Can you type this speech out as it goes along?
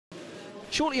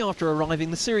Shortly after arriving,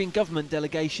 the Syrian government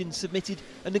delegation submitted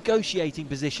a negotiating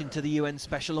position to the UN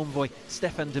Special Envoy,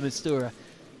 Staffan de Mistura,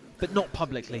 but not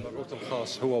publicly.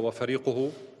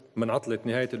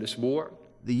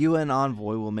 The UN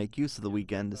envoy will make use of the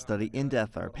weekend to study in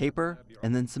depth our paper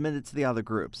and then submit it to the other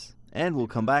groups, and will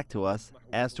come back to us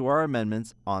as to our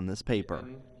amendments on this paper.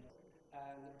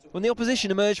 When the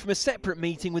opposition emerged from a separate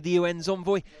meeting with the UN's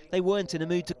envoy, they weren't in a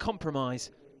mood to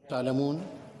compromise.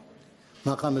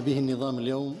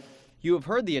 You have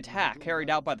heard the attack carried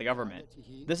out by the government.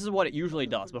 This is what it usually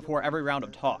does before every round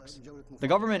of talks. The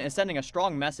government is sending a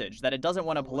strong message that it doesn't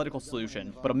want a political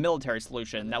solution, but a military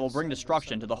solution that will bring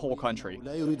destruction to the whole country.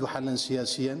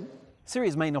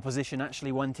 Syria's main opposition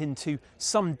actually went into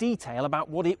some detail about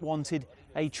what it wanted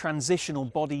a transitional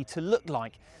body to look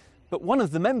like. But one of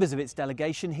the members of its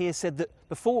delegation here said that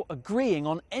before agreeing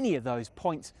on any of those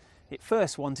points, it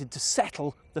first wanted to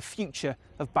settle the future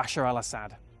of Bashar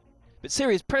al-Assad. But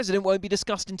Syria's president won't be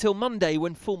discussed until Monday,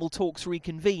 when formal talks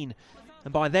reconvene.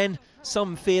 And by then,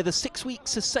 some fear the 6-week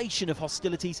cessation of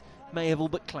hostilities may have all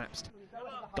but collapsed.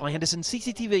 Henderson,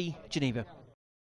 CCTV, Geneva.